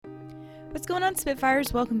What's going on,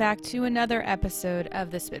 Spitfires? Welcome back to another episode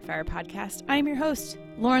of the Spitfire Podcast. I'm your host,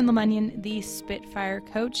 Lauren Lemunion, the Spitfire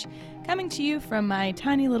Coach, coming to you from my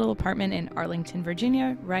tiny little apartment in Arlington,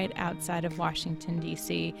 Virginia, right outside of Washington,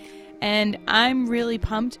 D.C. And I'm really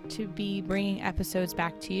pumped to be bringing episodes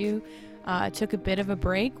back to you. Took a bit of a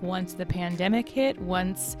break once the pandemic hit,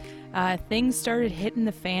 once things started hitting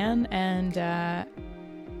the fan, and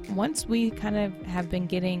once we kind of have been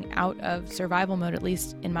getting out of survival mode, at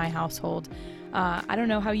least in my household. I don't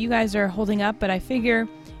know how you guys are holding up, but I figure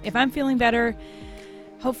if I'm feeling better,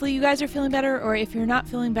 hopefully you guys are feeling better, or if you're not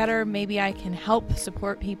feeling better, maybe I can help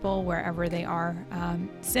support people wherever they are.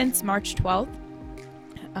 Since March 12th,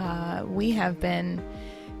 we have been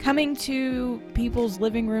coming to people's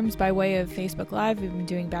living rooms by way of Facebook Live. We've been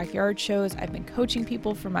doing backyard shows. I've been coaching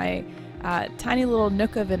people from my tiny little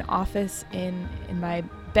nook of an office in my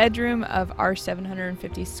bedroom of our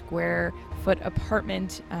 750 square foot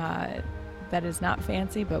apartment that is not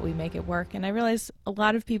fancy, but we make it work. And I realize a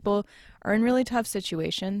lot of people are in really tough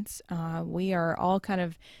situations. We are all kind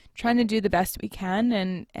of trying to do the best we can,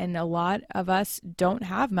 and a lot of us don't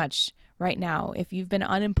have much right now. If you've been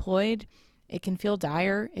unemployed, it can feel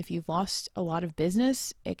dire. If you've lost a lot of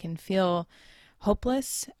business, it can feel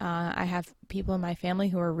hopeless. I have people in my family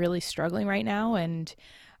who are really struggling right now, and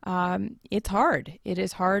it's hard. It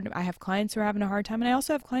is hard. I have clients who are having a hard time, and I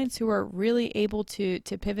also have clients who are really able to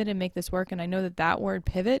pivot and make this work. And I know that word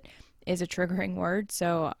pivot is a triggering word,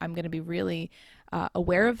 so I'm going to be really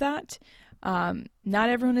aware of that. Not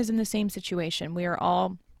everyone is in the same situation. We are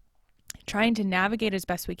all trying to navigate as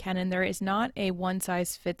best we can, and there is not a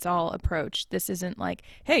one-size-fits-all approach. This isn't like,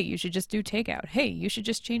 hey, you should just do takeout. Hey, you should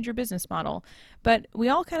just change your business model. But we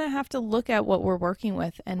all kind of have to look at what we're working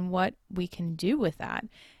with and what we can do with that.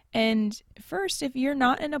 And first, if you're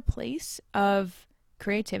not in a place of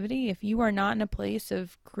creativity, if you are not in a place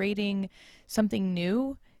of creating something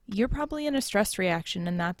new, you're probably in a stress reaction,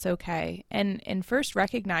 and that's okay. And first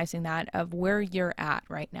recognizing that of where you're at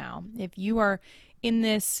right now. If you are in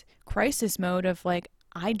this crisis mode of like,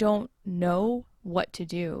 I don't know what to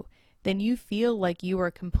do, then you feel like you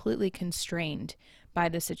are completely constrained by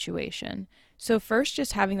the situation. So first,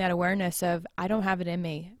 just having that awareness of, I don't have it in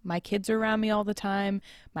me. My kids are around me all the time.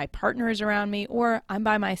 My partner is around me, or I'm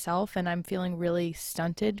by myself and I'm feeling really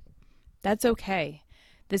stunted. That's okay.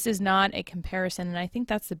 This is not a comparison, and I think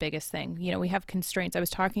that's the biggest thing. You know, we have constraints. I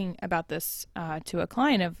was talking about this to a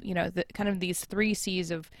client of, kind of these 3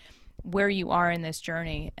 C's of where you are in this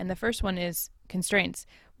journey. And the first one is constraints.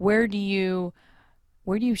 Where do you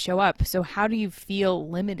show up? So how do you feel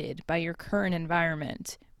limited by your current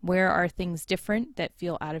environment? Where are things different that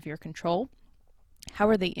feel out of your control? How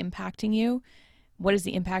are they impacting you? What is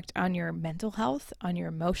the impact on your mental health, on your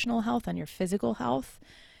emotional health, on your physical health,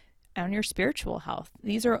 on your spiritual health?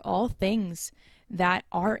 These are all things that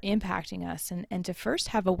are impacting us. And to first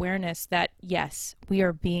have awareness that, yes, we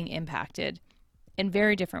are being impacted in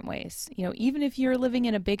very different ways. Even if you're living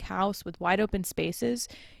in a big house with wide open spaces,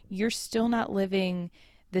 you're still not living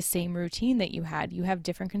the same routine that you had. You have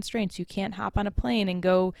different constraints. You can't hop on a plane and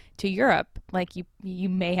go to Europe like you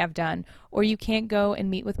may have done, or you can't go and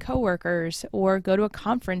meet with coworkers or go to a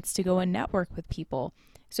conference to go and network with people.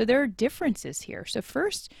 So there are differences here. So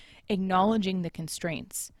first, acknowledging the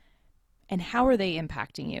constraints and how are they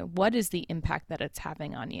impacting you? What is the impact that it's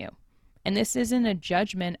having on you? And this isn't a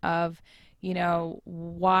judgment of,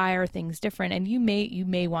 why are things different? And you may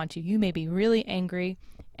be really angry,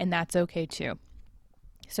 and that's okay too.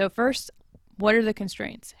 So first, what are the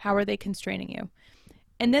constraints? How are they constraining you?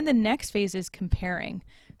 And then the next phase is comparing.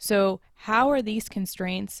 So how are these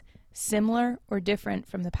constraints similar or different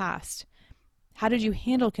from the past? How did you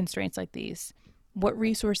handle constraints like these? What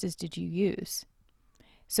resources did you use?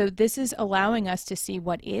 So this is allowing us to see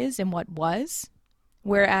what is and what was,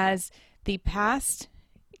 whereas the past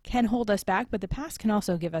can hold us back, but the past can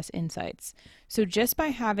also give us insights. So just by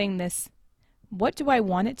having this, what do I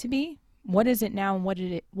want it to be? What is it now, and what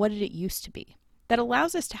did it used to be? That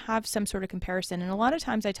allows us to have some sort of comparison. And a lot of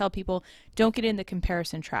times I tell people, don't get in the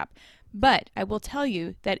comparison trap. But I will tell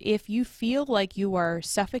you that if you feel like you are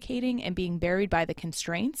suffocating and being buried by the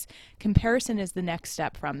constraints, comparison is the next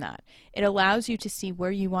step from that. It allows you to see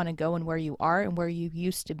where you want to go and where you are and where you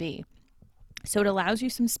used to be. So it allows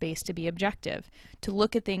you some space to be objective, to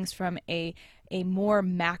look at things from a more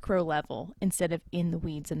macro level instead of in the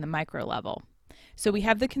weeds in the micro level. So we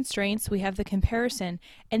have the constraints, we have the comparison,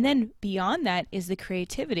 and then beyond that is the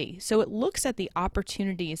creativity. So it looks at the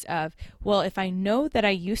opportunities of, well, if I know that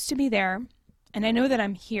I used to be there, and I know that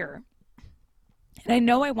I'm here, and I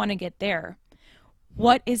know I want to get there,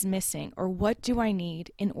 what is missing, or what do I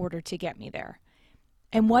need in order to get me there?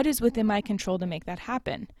 And what is within my control to make that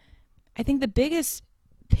happen? I think the biggest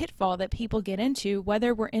pitfall that people get into,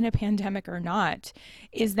 whether we're in a pandemic or not,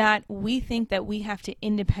 is that we think that we have to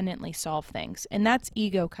independently solve things. And that's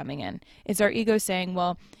ego coming in. It's our ego saying,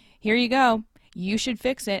 well, here you go. You should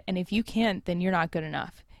fix it. And if you can't, then you're not good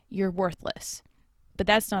enough. You're worthless. But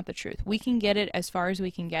that's not the truth. We can get it as far as we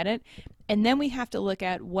can get it. And then we have to look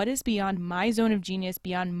at what is beyond my zone of genius,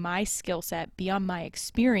 beyond my skill set, beyond my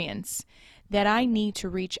experience that I need to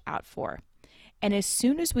reach out for. And as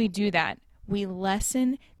soon as we do that, we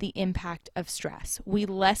lessen the impact of stress. We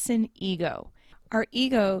lessen ego. Our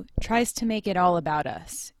ego tries to make it all about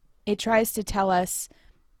us. It tries to tell us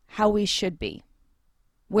how we should be,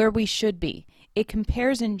 where we should be. It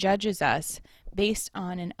compares and judges us based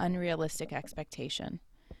on an unrealistic expectation.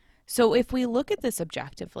 So if we look at this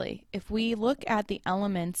objectively, if we look at the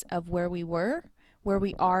elements of where we were, where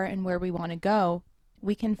we are, and where we want to go,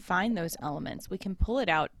 we can find those elements. We can pull it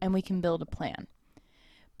out and we can build a plan.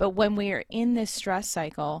 But when we are in this stress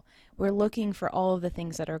cycle, we're looking for all of the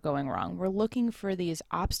things that are going wrong. We're looking for these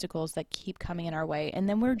obstacles that keep coming in our way, and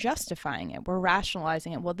then we're justifying it. We're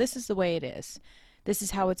rationalizing it. Well, this is the way it is. This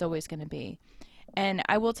is how it's always going to be. And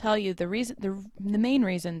I will tell you the main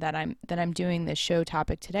reason that I'm doing this show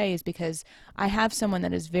topic today is because I have someone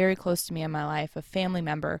that is very close to me in my life, a family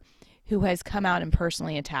member, who has come out and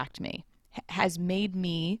personally attacked me, has made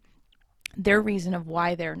me their reason of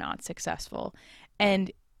why they're not successful.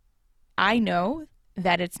 And I know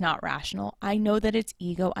that it's not rational. I know that it's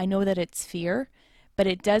ego. I know that it's fear, but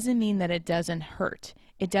it doesn't mean that it doesn't hurt.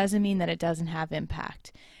 It doesn't mean that it doesn't have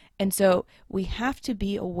impact. And so we have to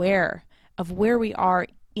be aware of where we are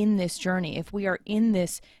in this journey. If we are in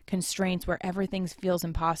this constraints where everything feels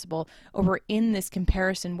impossible, or we're in this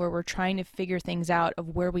comparison where we're trying to figure things out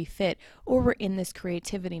of where we fit, or we're in this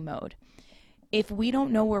creativity mode. If we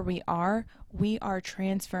don't know where we are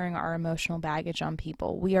transferring our emotional baggage on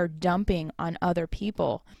people. We are dumping on other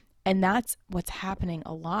people, and that's what's happening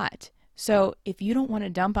a lot. So if you don't want to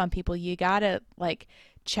dump on people, you gotta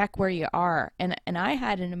check where you are. And I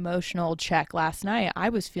had an emotional check last night. I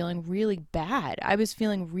was feeling really bad. I was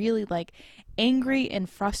feeling really angry and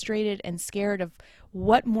frustrated and scared of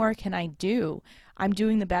what more can I do? I'm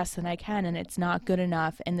doing the best that I can, and it's not good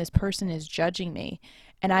enough, and this person is judging me,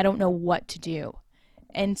 and I don't know what to do.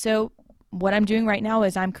 And so what I'm doing right now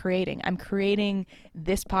is I'm creating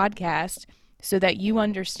this podcast so that you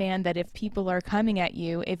understand that if people are coming at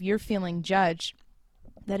you, if you're feeling judged,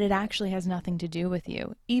 that it actually has nothing to do with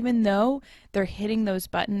you. Even though they're hitting those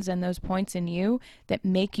buttons and those points in you that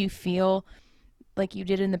make you feel like you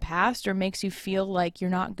did in the past, or makes you feel like you're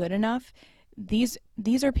not good enough, these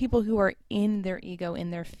are people who are in their ego,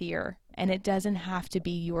 in their fear, and it doesn't have to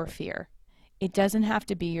be your fear. It doesn't have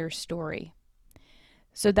to be your story.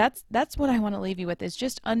 So that's what I want to leave you with, is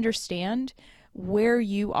just understand where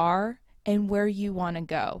you are and where you want to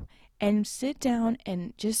go. And sit down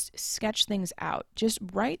and just sketch things out. Just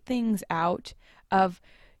write things out of,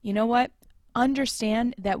 you know what?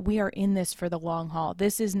 Understand that we are in this for the long haul.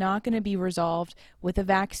 This is not going to be resolved with a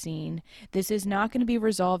vaccine. This is not going to be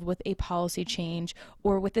resolved with a policy change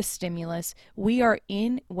or with a stimulus. We are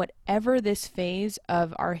in whatever this phase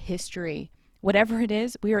of our history, whatever it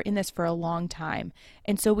is, we are in this for a long time.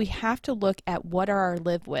 And so we have to look at what are our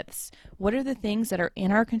live-withs. What are the things that are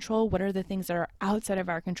in our control? What are the things that are outside of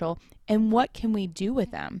our control? And what can we do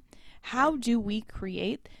with them? How do we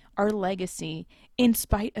create our legacy in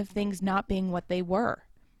spite of things not being what they were?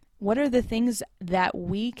 What are the things that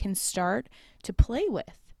we can start to play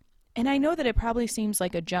with? And I know that it probably seems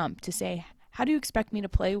like a jump to say, how do you expect me to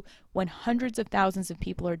play when hundreds of thousands of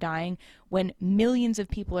people are dying, when millions of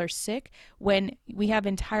people are sick, when we have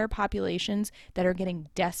entire populations that are getting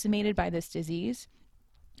decimated by this disease?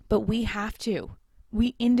 But we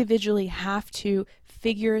individually have to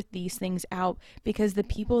figure these things out, because the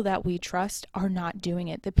people that we trust are not doing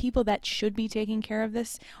it. The people that should be taking care of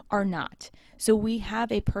this are not. So we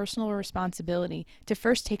have a personal responsibility to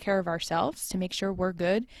first take care of ourselves, to make sure we're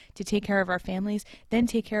good, to take care of our families, then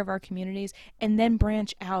take care of our communities, and then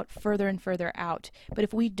branch out further and further out. But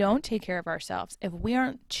if we don't take care of ourselves, if we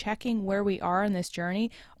aren't checking where we are in this journey,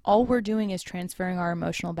 all we're doing is transferring our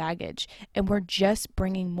emotional baggage, and we're just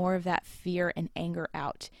bringing more of that fear and anger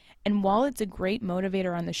out. And while it's a great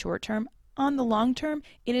motivator on the short term, on the long term,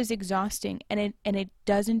 it is exhausting, and it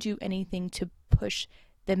doesn't do anything to push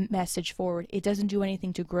the message forward. It doesn't do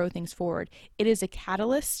anything to grow things forward. It is a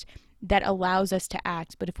catalyst that allows us to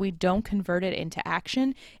act. But if we don't convert it into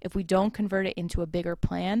action, if we don't convert it into a bigger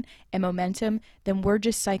plan and momentum, then we're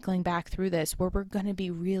just cycling back through this where we're going to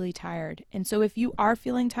be really tired. And so if you are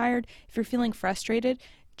feeling tired, if you're feeling frustrated,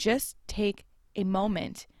 just take a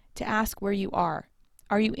moment to ask where you are.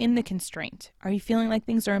 Are you in the constraint? Are you feeling like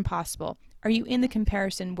things are impossible? Are you in the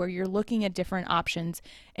comparison where you're looking at different options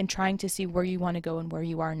and trying to see where you want to go and where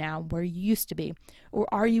you are now, where you used to be? Or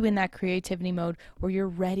are you in that creativity mode where you're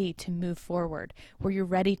ready to move forward, where you're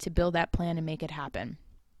ready to build that plan and make it happen?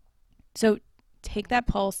 So take that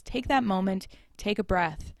pulse, take that moment, take a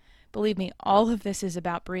breath. Believe me, all of this is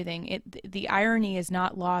about breathing. The irony is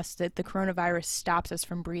not lost that the coronavirus stops us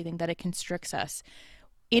from breathing, that it constricts us.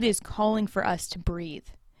 It is calling for us to breathe,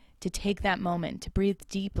 to take that moment, to breathe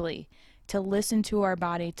deeply, to listen to our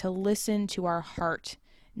body, to listen to our heart,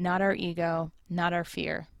 not our ego, not our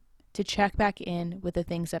fear, to check back in with the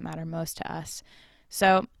things that matter most to us.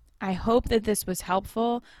 So I hope that this was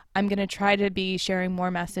helpful. I'm going to try to be sharing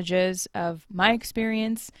more messages of my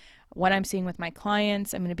experience, what I'm seeing with my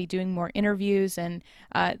clients. I'm going to be doing more interviews, and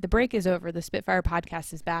the break is over. The Spitfire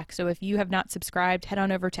podcast is back. So if you have not subscribed, head on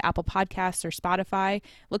over to Apple Podcasts or Spotify,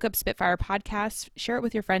 look up Spitfire Podcasts, share it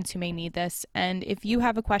with your friends who may need this. And if you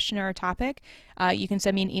have a question or a topic, you can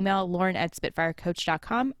send me an email,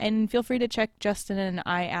 lauren@spitfirecoach.com, and feel free to check Justin and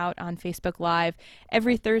I out on Facebook Live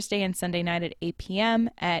every Thursday and Sunday night at 8 p.m.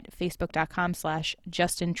 at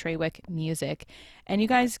facebook.com/Justin Trawick Music. And you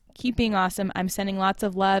guys keep being awesome. I'm sending lots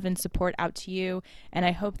of love and support out to you, and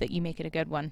I hope that you make it a good one.